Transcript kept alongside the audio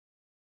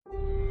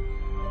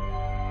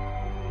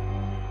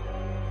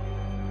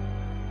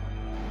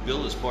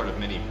Bill is part of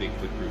many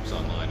Bigfoot groups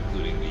online,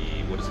 including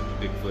the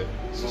Bigfoot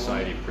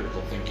Society of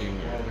Critical Thinking?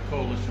 Or the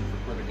Coalition for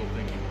Critical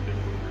Thinking and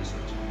Bigfoot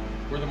Research.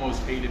 We're the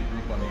most hated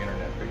group on the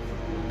internet,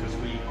 Bigfoot group, because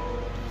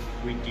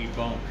we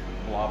debunk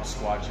blob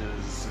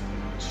squatches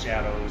and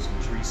shadows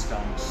and tree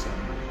stumps and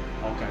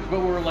all kinds. But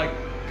we're like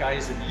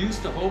guys that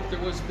used to hope there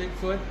was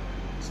Bigfoot.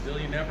 Still,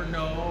 you never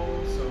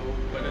know.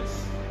 But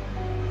it's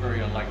very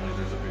unlikely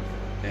there's a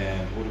Bigfoot.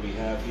 And what do we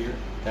have here?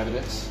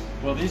 Evidence?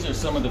 Well, these are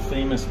some of the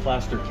famous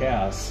plaster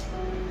casts.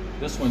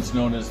 This one's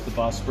known as the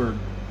Bosberg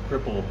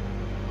crippled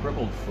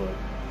foot,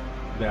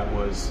 that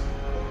was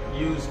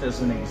used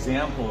as an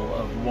example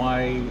of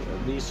why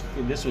this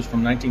was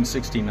from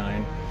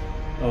 1969.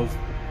 There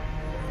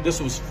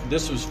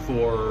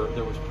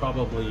was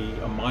probably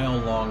a mile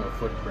long of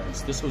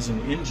footprints. This was an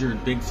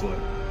injured Bigfoot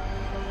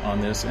on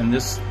this, and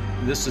this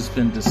has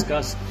been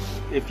discussed.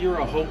 If you're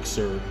a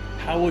hoaxer,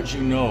 how would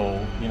you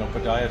know? You know,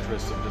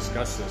 podiatrists have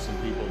discussed this, and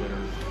people that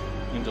are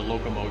into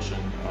locomotion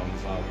of,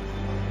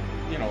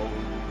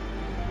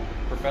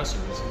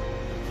 professors.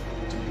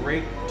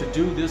 To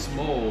do this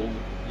mold,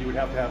 you would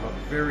have to have a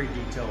very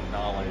detailed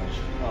knowledge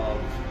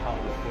of how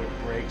the foot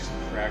breaks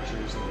and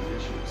fractures and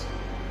issues.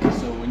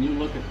 So when you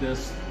look at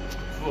this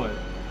foot,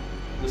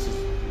 this is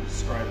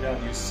described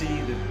out, you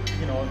see that,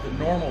 the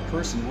normal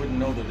person wouldn't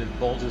know that it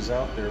bulges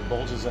out there.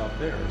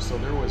 So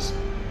there was,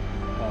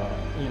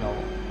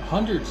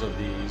 hundreds of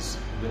these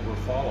that were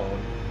followed.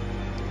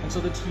 And so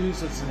that's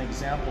used as an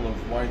example of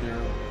why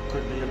there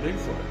could be a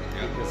Bigfoot.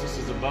 Yeah. Because this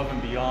is above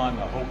and beyond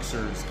a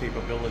hoaxer's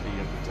capability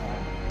at the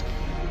time.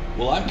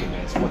 Well, I'm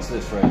convinced. What's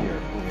this right here?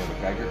 We have a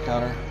Geiger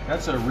counter?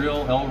 That's a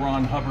real L.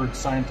 Ron Hubbard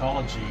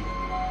Scientology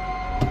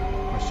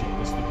machine.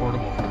 This is the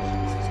portable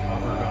version. This is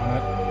Hubbard on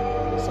it.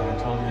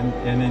 Scientology.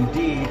 And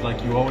indeed,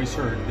 like you always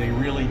heard, they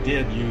really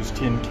did use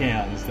tin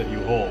cans that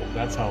you hold.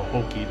 That's how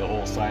hokey the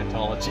whole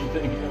Scientology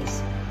thing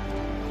is.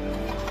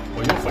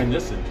 Well, you'll find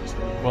this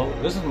interesting. Well,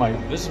 this is my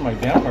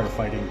vampire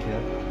fighting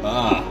kit.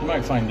 You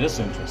might find this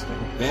interesting.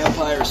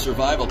 Vampire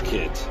survival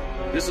kit.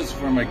 This is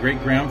from my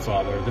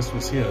great-grandfather. This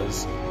was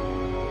his.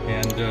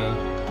 And,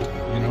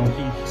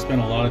 he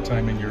spent a lot of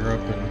time in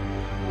Europe.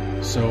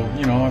 And so,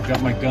 I've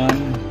got my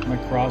gun, my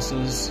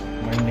crosses,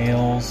 my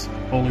nails,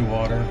 holy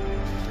water.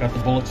 Got the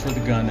bullets for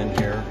the gun in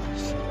here.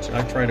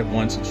 I tried it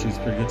once. It shoots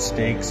pretty good.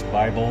 Stakes,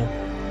 Bible.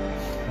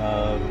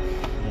 I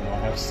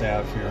have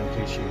salve here in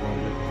case you're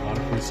wounded. A lot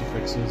of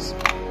crucifixes.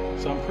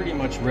 So I'm pretty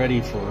much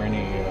ready for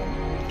any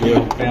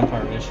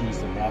vampire issues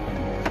that happen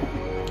here.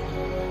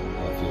 I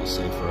feel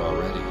safer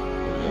already.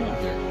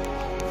 Yeah.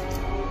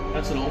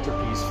 That's an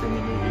altarpiece from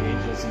the movie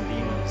Angels and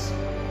Demons.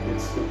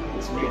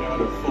 It's made out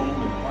of foam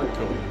and hard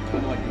coating,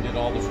 kind of like we did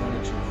all the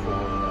furniture for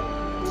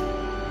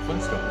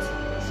Flintstones.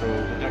 So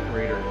the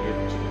decorator gave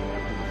it to me.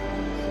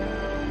 I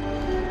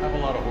have a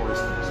lot of horror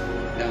things.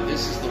 Now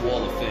this is the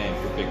Wall of Fame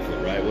for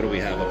Bigfoot, right? What do we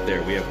have up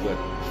there? We have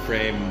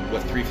frame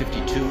 352?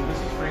 This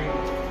is frame,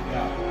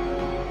 yeah.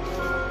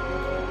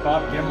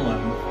 Bob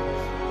Gimlin,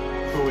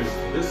 who is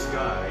this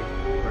guy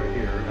right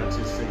here, that's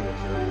his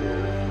signature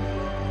here.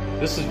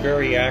 This is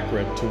very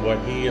accurate to what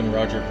he and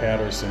Roger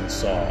Patterson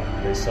saw.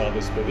 They saw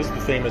this, but this is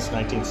the famous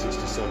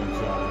 1967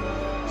 film.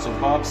 So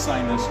Bob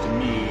signed this to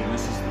me, and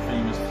this is the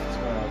famous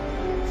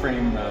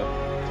frame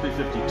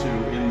 352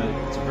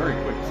 it's a very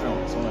quick film.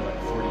 It's only like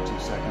 42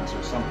 seconds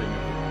or something of a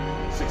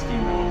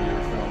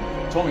 16mm film.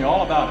 He told me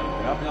all about it.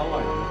 I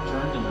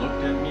turned and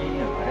looked at me,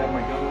 and I had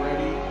my gun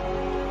ready.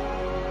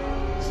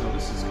 So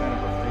this is kind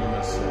of a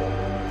famous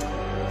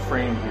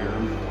frame here.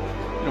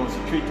 It's a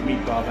treat to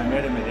meet Bob. I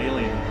met him at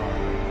Alien Con.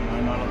 I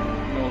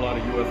know a lot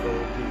of UFO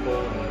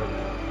people,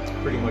 and it's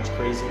pretty much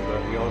crazy,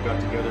 but we all got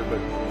together. But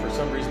for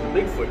some reason,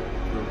 the Bigfoot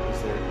group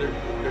is there.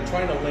 They're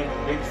trying to link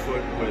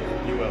Bigfoot with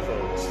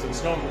UFOs. So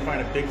it's known to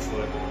find a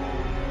Bigfoot.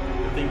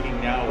 The thinking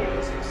now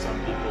is, with some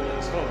people,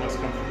 is, it must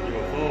come from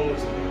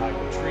UFOs and they hide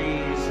the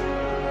trees.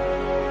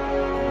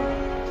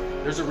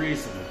 There's a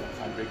reason they don't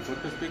find Bigfoot,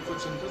 because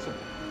Bigfoot's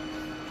invisible.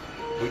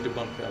 We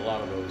debunked a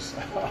lot of those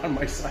on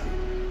my site.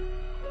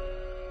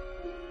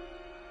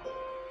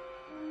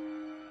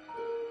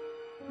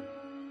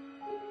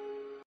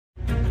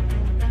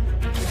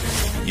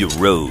 Your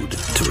road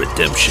to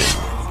redemption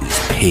is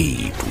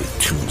paved with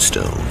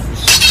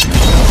tombstones.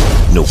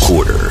 No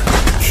quarter,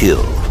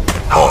 kill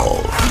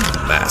all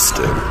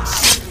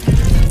masters.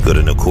 Go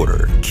to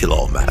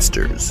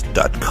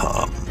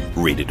noquarterkillallmasters.com.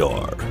 Rated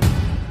R.